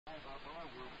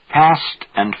Past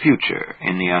and future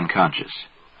in the unconscious.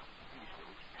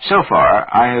 So far,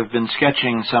 I have been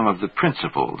sketching some of the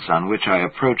principles on which I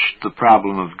approached the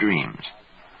problem of dreams.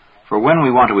 For when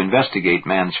we want to investigate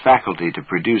man's faculty to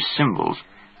produce symbols,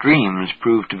 dreams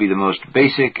prove to be the most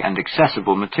basic and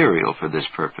accessible material for this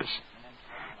purpose.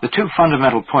 The two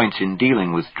fundamental points in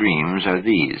dealing with dreams are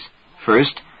these.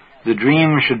 First, the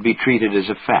dream should be treated as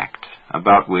a fact,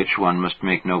 about which one must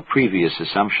make no previous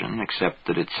assumption except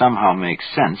that it somehow makes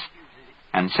sense.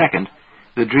 And second,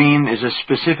 the dream is a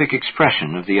specific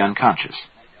expression of the unconscious.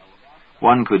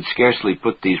 One could scarcely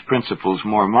put these principles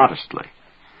more modestly.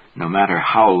 No matter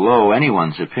how low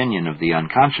anyone's opinion of the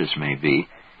unconscious may be,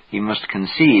 he must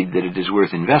concede that it is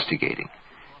worth investigating.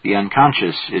 The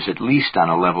unconscious is at least on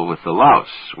a level with the louse,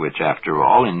 which, after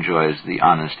all, enjoys the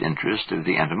honest interest of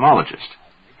the entomologist.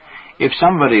 If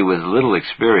somebody with little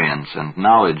experience and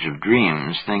knowledge of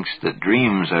dreams thinks that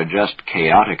dreams are just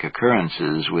chaotic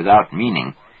occurrences without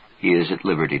meaning, he is at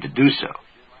liberty to do so.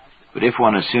 But if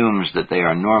one assumes that they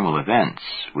are normal events,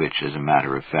 which, as a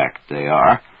matter of fact, they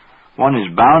are, one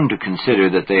is bound to consider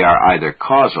that they are either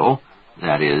causal,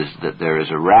 that is, that there is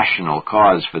a rational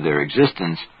cause for their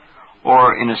existence,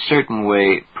 or in a certain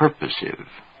way purposive,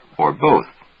 or both.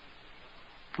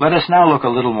 Let us now look a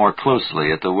little more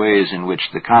closely at the ways in which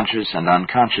the conscious and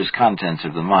unconscious contents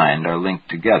of the mind are linked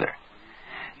together.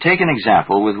 Take an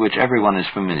example with which everyone is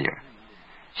familiar.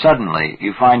 Suddenly,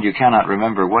 you find you cannot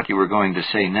remember what you were going to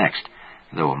say next,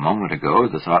 though a moment ago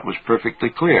the thought was perfectly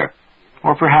clear.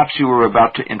 Or perhaps you were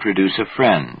about to introduce a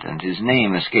friend, and his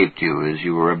name escaped you as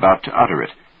you were about to utter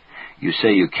it. You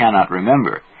say you cannot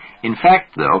remember. In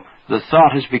fact, though, the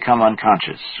thought has become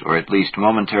unconscious, or at least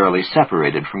momentarily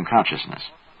separated from consciousness.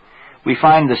 We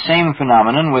find the same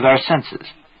phenomenon with our senses.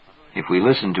 If we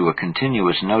listen to a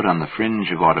continuous note on the fringe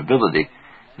of audibility,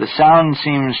 the sound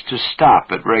seems to stop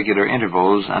at regular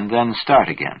intervals and then start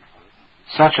again.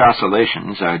 Such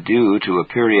oscillations are due to a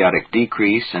periodic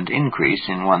decrease and increase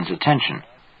in one's attention,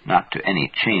 not to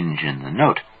any change in the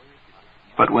note.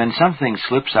 But when something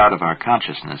slips out of our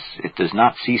consciousness, it does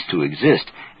not cease to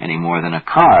exist any more than a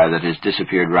car that has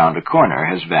disappeared round a corner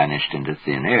has vanished into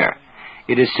thin air.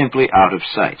 It is simply out of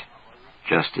sight.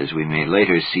 Just as we may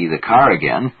later see the car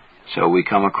again, so we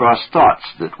come across thoughts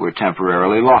that were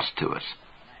temporarily lost to us.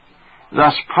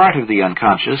 Thus, part of the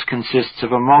unconscious consists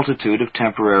of a multitude of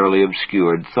temporarily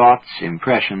obscured thoughts,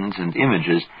 impressions, and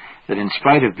images that, in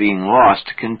spite of being lost,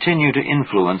 continue to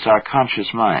influence our conscious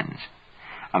minds.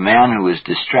 A man who is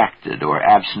distracted or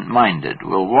absent-minded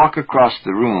will walk across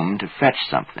the room to fetch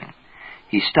something.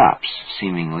 He stops,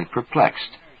 seemingly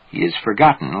perplexed. He has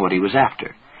forgotten what he was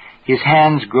after. His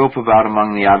hands grope about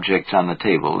among the objects on the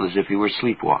table as if he were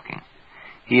sleepwalking.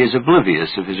 He is oblivious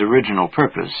of his original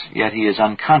purpose, yet he is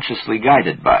unconsciously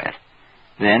guided by it.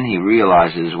 Then he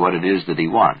realizes what it is that he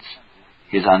wants.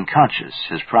 His unconscious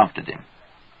has prompted him.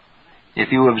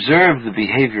 If you observe the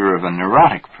behavior of a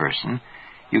neurotic person,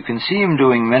 you can see him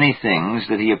doing many things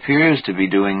that he appears to be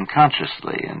doing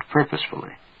consciously and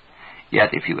purposefully. Yet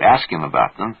if you ask him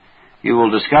about them, you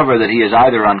will discover that he is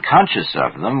either unconscious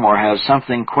of them or has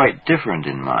something quite different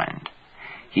in mind.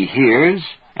 He hears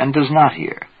and does not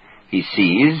hear. He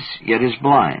sees, yet is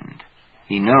blind.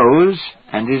 He knows,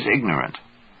 and is ignorant.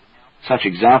 Such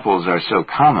examples are so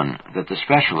common that the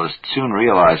specialist soon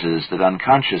realizes that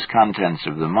unconscious contents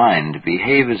of the mind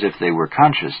behave as if they were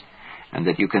conscious, and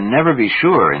that you can never be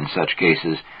sure in such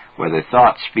cases whether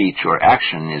thought, speech, or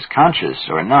action is conscious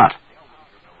or not.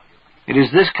 It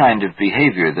is this kind of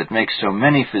behavior that makes so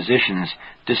many physicians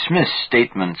dismiss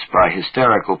statements by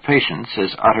hysterical patients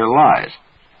as utter lies.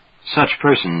 Such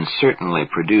persons certainly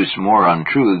produce more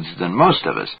untruths than most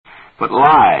of us, but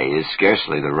lie is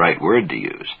scarcely the right word to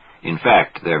use. In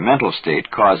fact, their mental state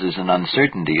causes an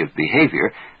uncertainty of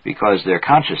behavior because their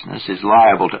consciousness is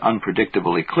liable to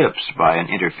unpredictable eclipse by an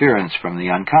interference from the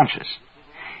unconscious.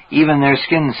 Even their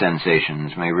skin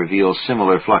sensations may reveal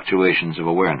similar fluctuations of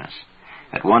awareness.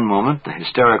 At one moment, the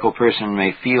hysterical person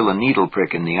may feel a needle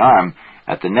prick in the arm.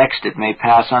 At the next, it may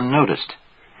pass unnoticed.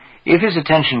 If his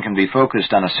attention can be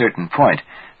focused on a certain point,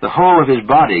 the whole of his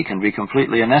body can be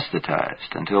completely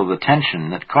anesthetized until the tension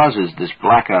that causes this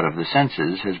blackout of the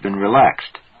senses has been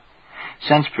relaxed.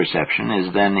 Sense perception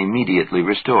is then immediately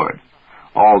restored.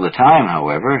 All the time,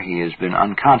 however, he has been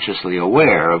unconsciously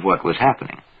aware of what was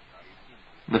happening.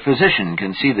 The physician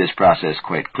can see this process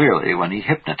quite clearly when he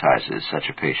hypnotizes such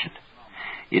a patient.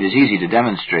 It is easy to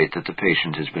demonstrate that the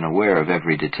patient has been aware of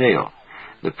every detail.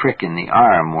 The prick in the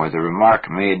arm or the remark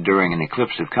made during an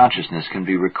eclipse of consciousness can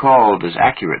be recalled as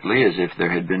accurately as if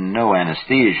there had been no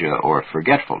anesthesia or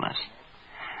forgetfulness.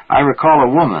 I recall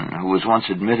a woman who was once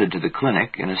admitted to the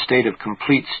clinic in a state of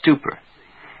complete stupor.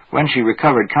 When she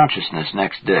recovered consciousness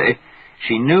next day,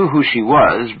 she knew who she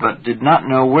was, but did not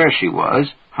know where she was,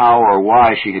 how or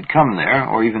why she had come there,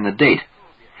 or even the date.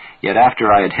 Yet after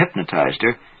I had hypnotized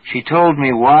her, she told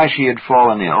me why she had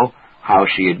fallen ill, how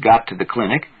she had got to the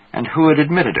clinic, and who had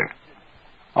admitted her.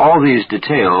 All these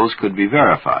details could be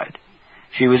verified.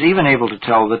 She was even able to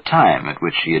tell the time at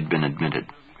which she had been admitted,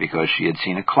 because she had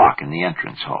seen a clock in the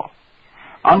entrance hall.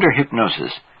 Under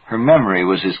hypnosis, her memory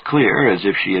was as clear as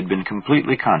if she had been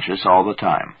completely conscious all the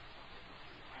time.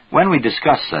 When we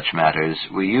discuss such matters,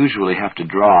 we usually have to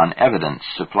draw on evidence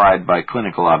supplied by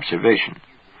clinical observation.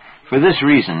 For this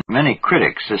reason, many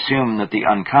critics assume that the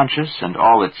unconscious and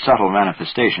all its subtle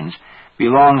manifestations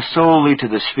belong solely to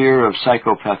the sphere of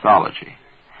psychopathology.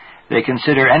 They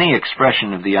consider any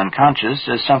expression of the unconscious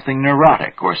as something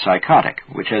neurotic or psychotic,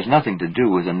 which has nothing to do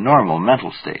with a normal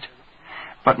mental state.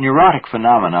 But neurotic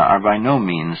phenomena are by no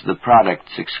means the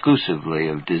products exclusively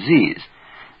of disease.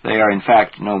 They are in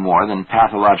fact no more than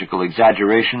pathological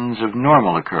exaggerations of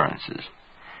normal occurrences.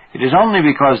 It is only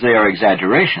because they are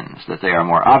exaggerations that they are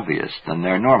more obvious than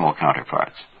their normal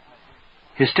counterparts.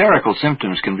 Hysterical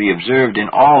symptoms can be observed in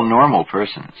all normal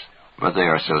persons, but they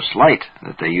are so slight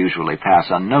that they usually pass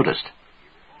unnoticed.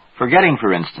 Forgetting,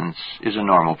 for instance, is a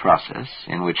normal process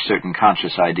in which certain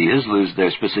conscious ideas lose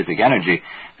their specific energy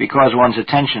because one's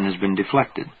attention has been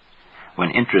deflected.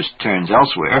 When interest turns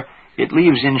elsewhere, it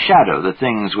leaves in shadow the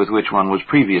things with which one was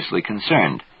previously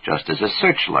concerned, just as a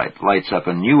searchlight lights up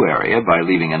a new area by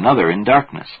leaving another in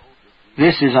darkness.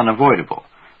 This is unavoidable,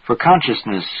 for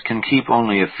consciousness can keep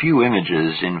only a few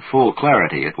images in full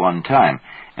clarity at one time,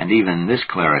 and even this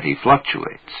clarity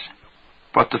fluctuates.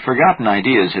 But the forgotten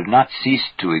ideas have not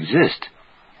ceased to exist.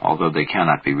 Although they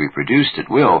cannot be reproduced at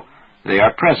will, they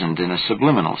are present in a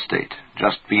subliminal state,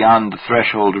 just beyond the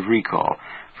threshold of recall,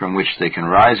 from which they can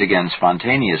rise again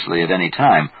spontaneously at any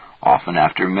time, often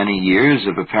after many years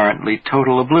of apparently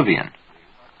total oblivion.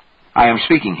 I am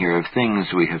speaking here of things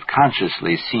we have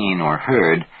consciously seen or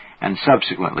heard, and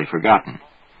subsequently forgotten.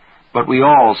 But we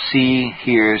all see,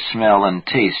 hear, smell, and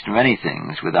taste many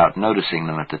things without noticing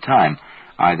them at the time,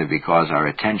 either because our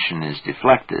attention is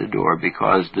deflected or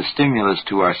because the stimulus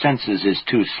to our senses is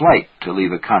too slight to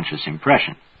leave a conscious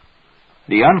impression.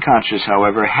 The unconscious,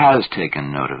 however, has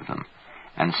taken note of them,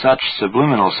 and such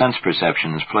subliminal sense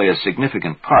perceptions play a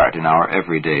significant part in our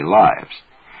everyday lives.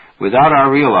 Without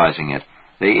our realizing it,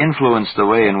 they influence the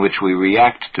way in which we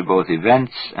react to both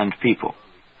events and people.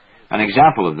 An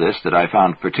example of this that I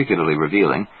found particularly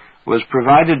revealing was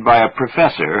provided by a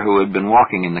professor who had been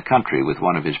walking in the country with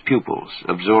one of his pupils,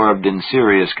 absorbed in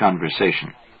serious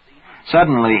conversation.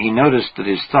 Suddenly he noticed that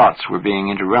his thoughts were being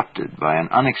interrupted by an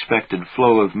unexpected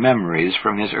flow of memories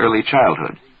from his early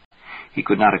childhood. He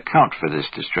could not account for this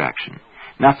distraction.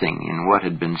 Nothing in what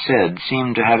had been said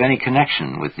seemed to have any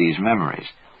connection with these memories.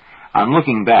 On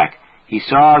looking back, he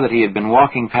saw that he had been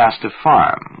walking past a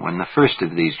farm when the first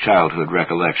of these childhood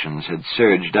recollections had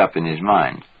surged up in his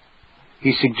mind.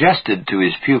 He suggested to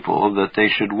his pupil that they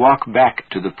should walk back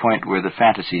to the point where the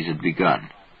fantasies had begun.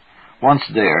 Once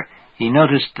there, he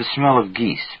noticed the smell of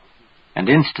geese, and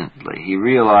instantly he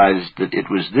realized that it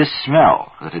was this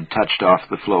smell that had touched off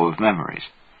the flow of memories.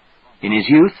 In his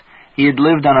youth, he had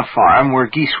lived on a farm where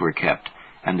geese were kept,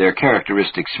 and their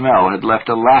characteristic smell had left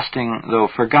a lasting, though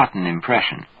forgotten,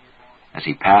 impression. As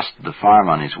he passed the farm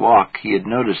on his walk, he had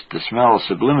noticed the smell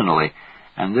subliminally,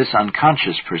 and this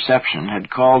unconscious perception had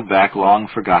called back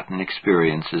long-forgotten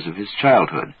experiences of his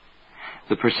childhood.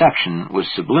 The perception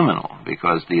was subliminal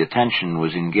because the attention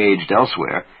was engaged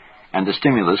elsewhere, and the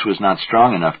stimulus was not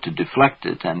strong enough to deflect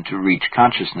it and to reach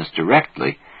consciousness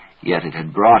directly, yet it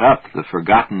had brought up the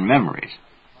forgotten memories.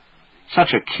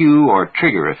 Such a cue or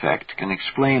trigger effect can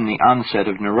explain the onset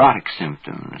of neurotic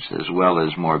symptoms as well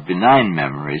as more benign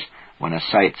memories when a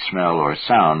sight, smell, or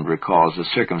sound recalls a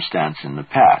circumstance in the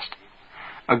past.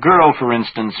 A girl, for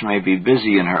instance, may be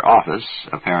busy in her office,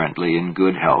 apparently in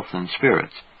good health and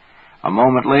spirits. A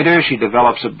moment later, she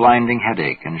develops a blinding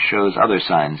headache and shows other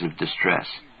signs of distress.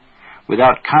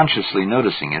 Without consciously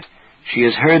noticing it, she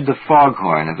has heard the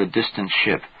foghorn of a distant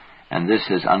ship, and this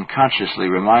has unconsciously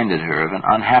reminded her of an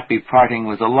unhappy parting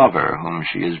with a lover whom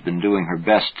she has been doing her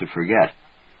best to forget.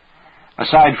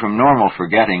 Aside from normal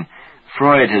forgetting,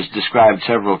 Freud has described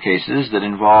several cases that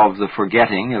involve the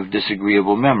forgetting of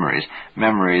disagreeable memories,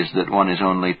 memories that one is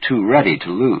only too ready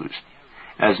to lose.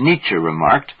 As Nietzsche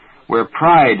remarked, where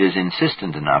pride is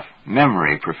insistent enough,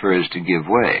 memory prefers to give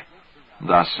way.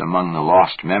 Thus, among the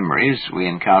lost memories, we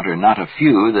encounter not a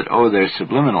few that owe their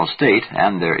subliminal state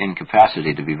and their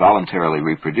incapacity to be voluntarily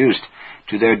reproduced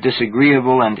to their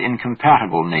disagreeable and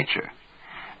incompatible nature.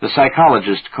 The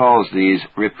psychologist calls these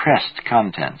repressed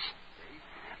contents.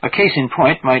 A case in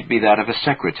point might be that of a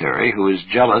secretary who is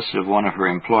jealous of one of her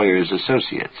employer's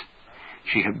associates.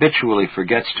 She habitually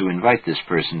forgets to invite this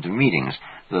person to meetings,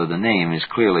 though the name is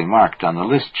clearly marked on the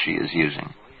list she is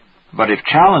using. But if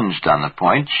challenged on the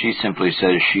point, she simply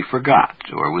says she forgot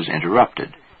or was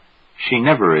interrupted. She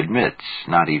never admits,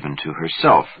 not even to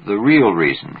herself, the real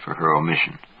reason for her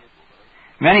omission.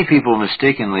 Many people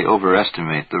mistakenly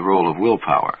overestimate the role of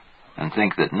willpower and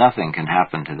think that nothing can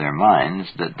happen to their minds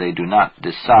that they do not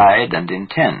decide and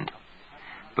intend.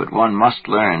 But one must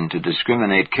learn to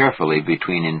discriminate carefully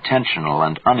between intentional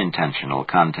and unintentional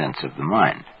contents of the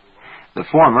mind. The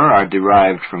former are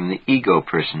derived from the ego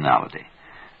personality.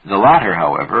 The latter,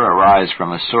 however, arise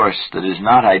from a source that is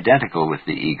not identical with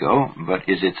the ego, but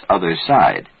is its other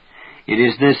side. It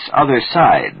is this other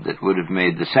side that would have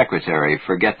made the secretary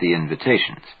forget the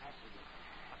invitations.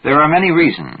 There are many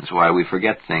reasons why we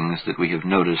forget things that we have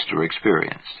noticed or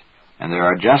experienced, and there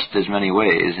are just as many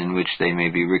ways in which they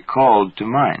may be recalled to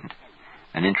mind.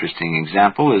 An interesting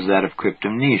example is that of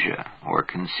cryptomnesia, or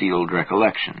concealed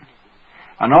recollection.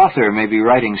 An author may be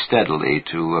writing steadily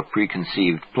to a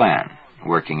preconceived plan,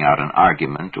 working out an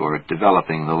argument or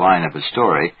developing the line of a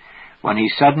story, when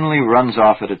he suddenly runs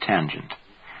off at a tangent.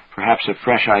 Perhaps a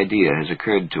fresh idea has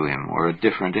occurred to him, or a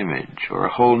different image, or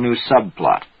a whole new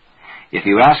subplot. If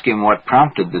you ask him what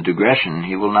prompted the digression,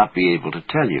 he will not be able to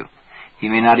tell you. He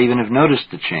may not even have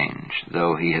noticed the change,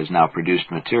 though he has now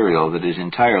produced material that is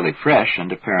entirely fresh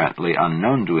and apparently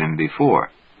unknown to him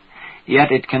before.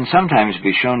 Yet it can sometimes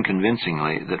be shown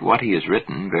convincingly that what he has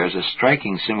written bears a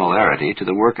striking similarity to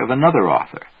the work of another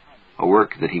author, a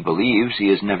work that he believes he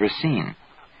has never seen.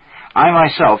 I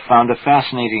myself found a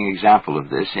fascinating example of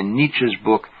this in Nietzsche's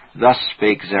book, Thus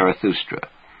Spake Zarathustra,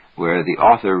 where the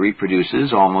author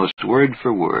reproduces almost word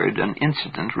for word an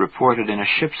incident reported in a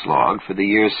ship's log for the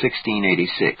year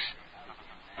 1686.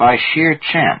 By sheer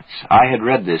chance, I had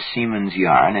read this seaman's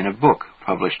yarn in a book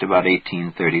published about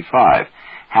 1835,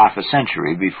 half a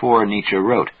century before Nietzsche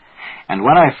wrote, and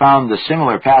when I found the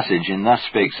similar passage in Thus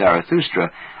Spake Zarathustra,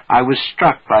 I was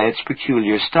struck by its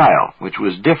peculiar style, which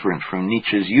was different from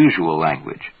Nietzsche's usual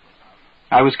language.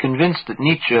 I was convinced that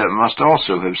Nietzsche must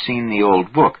also have seen the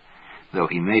old book, though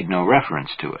he made no reference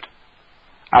to it.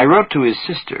 I wrote to his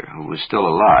sister, who was still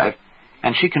alive,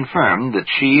 and she confirmed that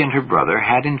she and her brother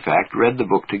had in fact read the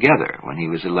book together when he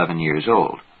was 11 years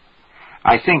old.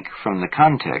 I think, from the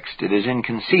context, it is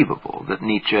inconceivable that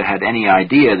Nietzsche had any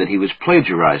idea that he was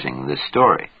plagiarizing this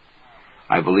story.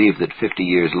 I believe that 50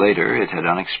 years later it had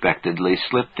unexpectedly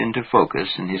slipped into focus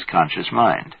in his conscious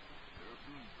mind.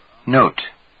 Note: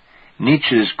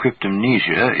 Nietzsche's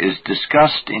cryptomnesia is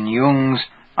discussed in Jung's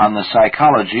On the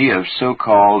Psychology of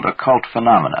So-Called Occult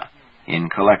Phenomena in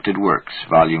Collected Works,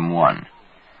 Volume 1.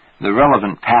 The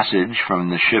relevant passage from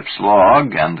the ship's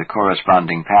log and the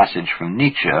corresponding passage from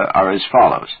Nietzsche are as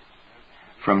follows.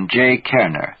 From J.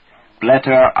 Kerner,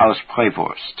 Blätter aus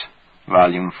Prevorst,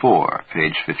 Volume 4,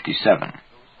 page 57,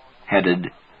 headed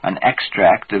An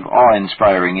Extract of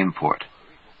Awe-Inspiring Import,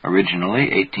 originally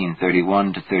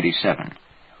 1831-37.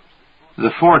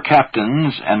 The 4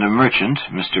 captains and a merchant,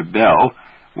 Mr. Bell,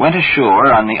 went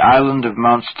ashore on the island of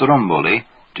Mount Stromboli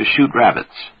to shoot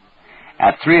rabbits.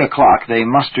 At 3 o'clock they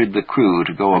mustered the crew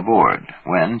to go aboard,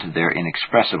 when, to their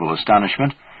inexpressible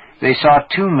astonishment, they saw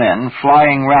 2 men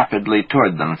flying rapidly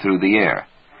toward them through the air.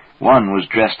 One was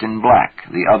dressed in black,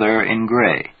 the other in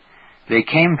gray. They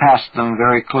came past them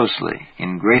very closely,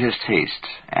 in greatest haste,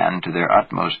 and, to their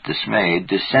utmost dismay,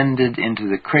 descended into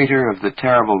the crater of the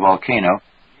terrible volcano,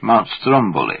 Mount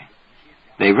Stromboli.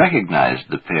 They recognized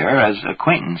the pair as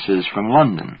acquaintances from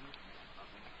London.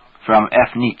 From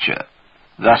F. Nietzsche,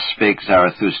 Thus Spake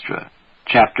Zarathustra,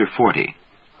 Chapter 40,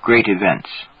 Great Events,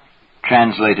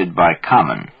 translated by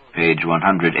Common, page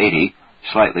 180,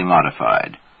 slightly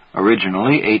modified,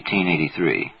 originally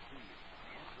 1883.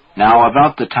 Now,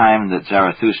 about the time that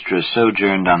Zarathustra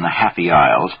sojourned on the Happy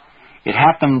Isles, it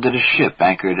happened that a ship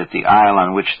anchored at the isle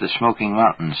on which the Smoking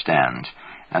Mountain stands,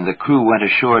 and the crew went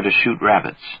ashore to shoot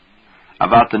rabbits.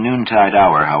 About the noontide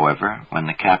hour, however, when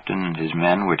the captain and his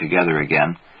men were together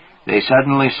again, they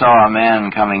suddenly saw a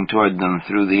man coming toward them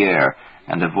through the air,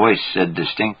 and a voice said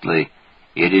distinctly,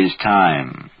 "It is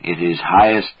time. It is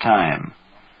highest time."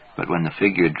 But when the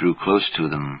figure drew close to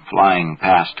them, flying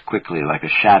past quickly like a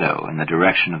shadow in the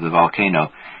direction of the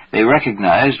volcano, they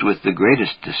recognized with the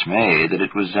greatest dismay that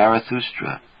it was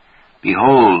Zarathustra.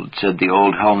 "Behold," said the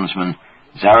old helmsman,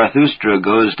 "Zarathustra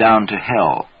goes down to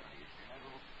hell."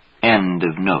 End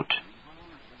of note.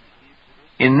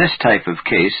 In this type of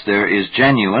case, there is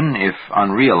genuine, if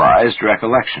unrealized,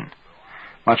 recollection.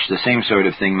 Much the same sort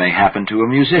of thing may happen to a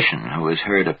musician who has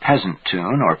heard a peasant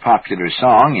tune or popular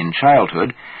song in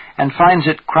childhood and finds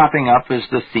it cropping up as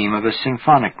the theme of a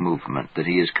symphonic movement that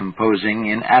he is composing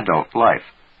in adult life.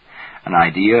 An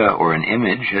idea or an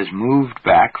image has moved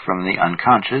back from the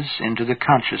unconscious into the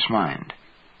conscious mind.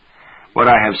 What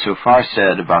I have so far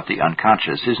said about the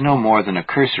unconscious is no more than a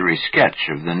cursory sketch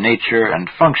of the nature and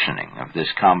functioning of this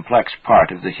complex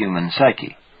part of the human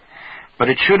psyche. But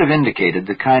it should have indicated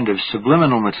the kind of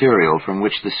subliminal material from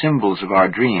which the symbols of our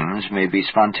dreams may be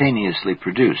spontaneously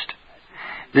produced.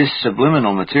 This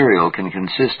subliminal material can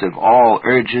consist of all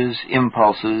urges,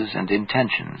 impulses, and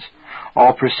intentions,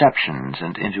 all perceptions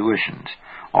and intuitions,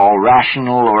 all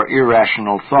rational or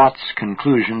irrational thoughts,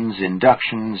 conclusions,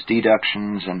 inductions,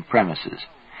 deductions, and premises,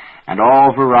 and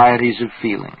all varieties of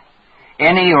feeling.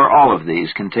 Any or all of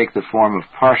these can take the form of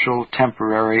partial,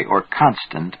 temporary, or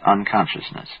constant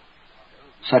unconsciousness.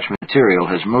 Such material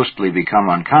has mostly become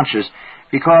unconscious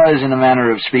because, in a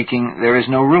manner of speaking, there is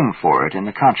no room for it in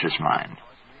the conscious mind.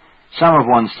 Some of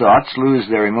one's thoughts lose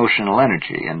their emotional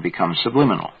energy and become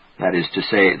subliminal. That is to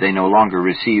say, they no longer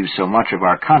receive so much of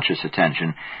our conscious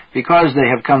attention because they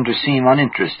have come to seem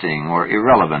uninteresting or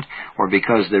irrelevant, or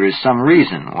because there is some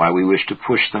reason why we wish to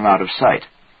push them out of sight.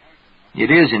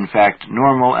 It is, in fact,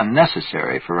 normal and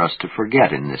necessary for us to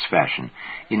forget in this fashion,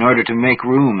 in order to make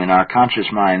room in our conscious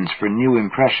minds for new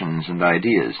impressions and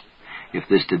ideas. If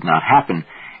this did not happen,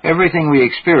 everything we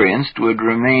experienced would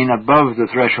remain above the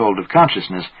threshold of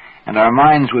consciousness, and our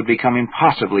minds would become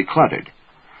impossibly cluttered.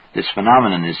 This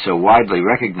phenomenon is so widely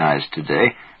recognized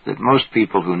today that most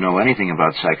people who know anything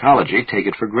about psychology take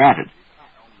it for granted.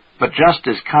 But just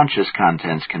as conscious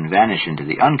contents can vanish into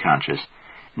the unconscious,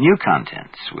 new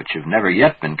contents, which have never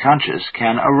yet been conscious,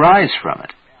 can arise from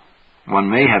it.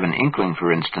 One may have an inkling,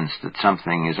 for instance, that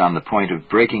something is on the point of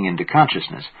breaking into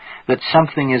consciousness, that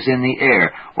something is in the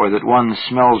air, or that one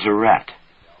smells a rat.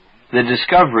 The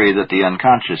discovery that the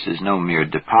unconscious is no mere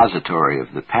depository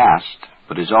of the past,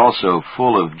 but is also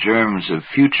full of germs of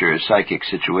future psychic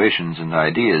situations and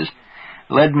ideas,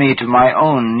 led me to my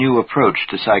own new approach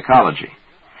to psychology.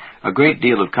 A great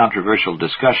deal of controversial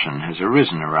discussion has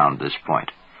arisen around this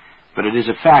point, but it is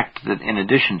a fact that in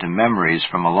addition to memories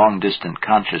from a long-distant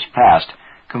conscious past,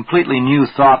 completely new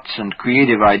thoughts and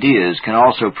creative ideas can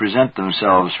also present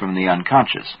themselves from the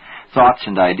unconscious, thoughts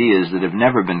and ideas that have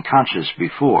never been conscious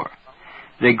before.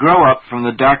 They grow up from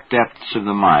the dark depths of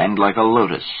the mind like a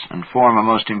lotus and form a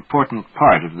most important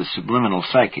part of the subliminal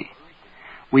psyche.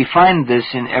 We find this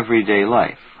in everyday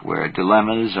life, where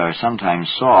dilemmas are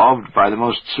sometimes solved by the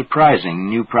most surprising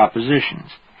new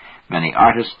propositions. Many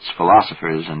artists,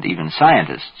 philosophers, and even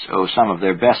scientists owe some of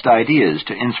their best ideas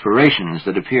to inspirations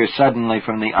that appear suddenly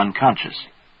from the unconscious.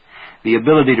 The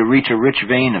ability to reach a rich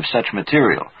vein of such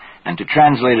material and to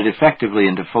translate it effectively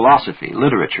into philosophy,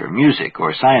 literature, music,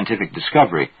 or scientific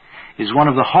discovery is one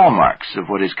of the hallmarks of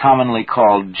what is commonly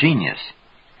called genius.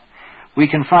 We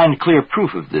can find clear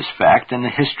proof of this fact in the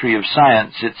history of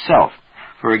science itself.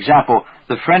 For example,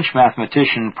 the French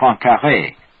mathematician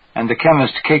Poincaré and the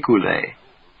chemist Kekulé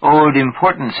owed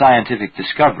important scientific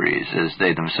discoveries, as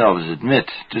they themselves admit,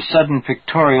 to sudden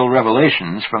pictorial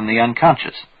revelations from the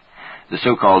unconscious. The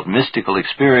so-called mystical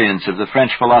experience of the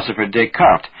French philosopher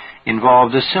Descartes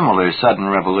involved a similar sudden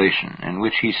revelation, in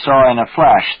which he saw in a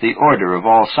flash the order of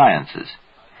all sciences.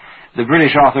 The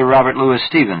British author Robert Louis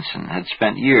Stevenson had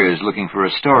spent years looking for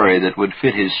a story that would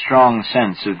fit his strong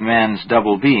sense of man's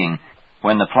double being,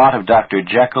 when the plot of Dr.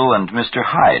 Jekyll and Mr.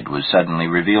 Hyde was suddenly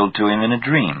revealed to him in a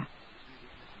dream.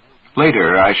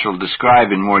 Later, I shall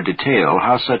describe in more detail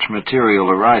how such material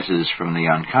arises from the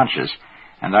unconscious,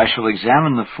 and I shall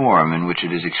examine the form in which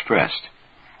it is expressed.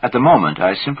 At the moment,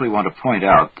 I simply want to point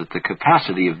out that the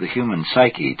capacity of the human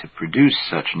psyche to produce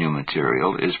such new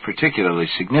material is particularly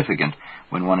significant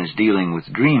when one is dealing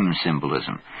with dream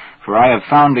symbolism, for I have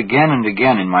found again and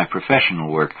again in my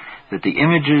professional work that the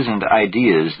images and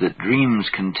ideas that dreams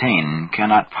contain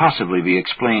cannot possibly be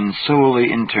explained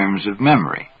solely in terms of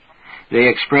memory. They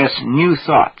express new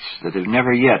thoughts that have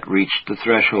never yet reached the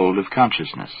threshold of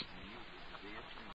consciousness.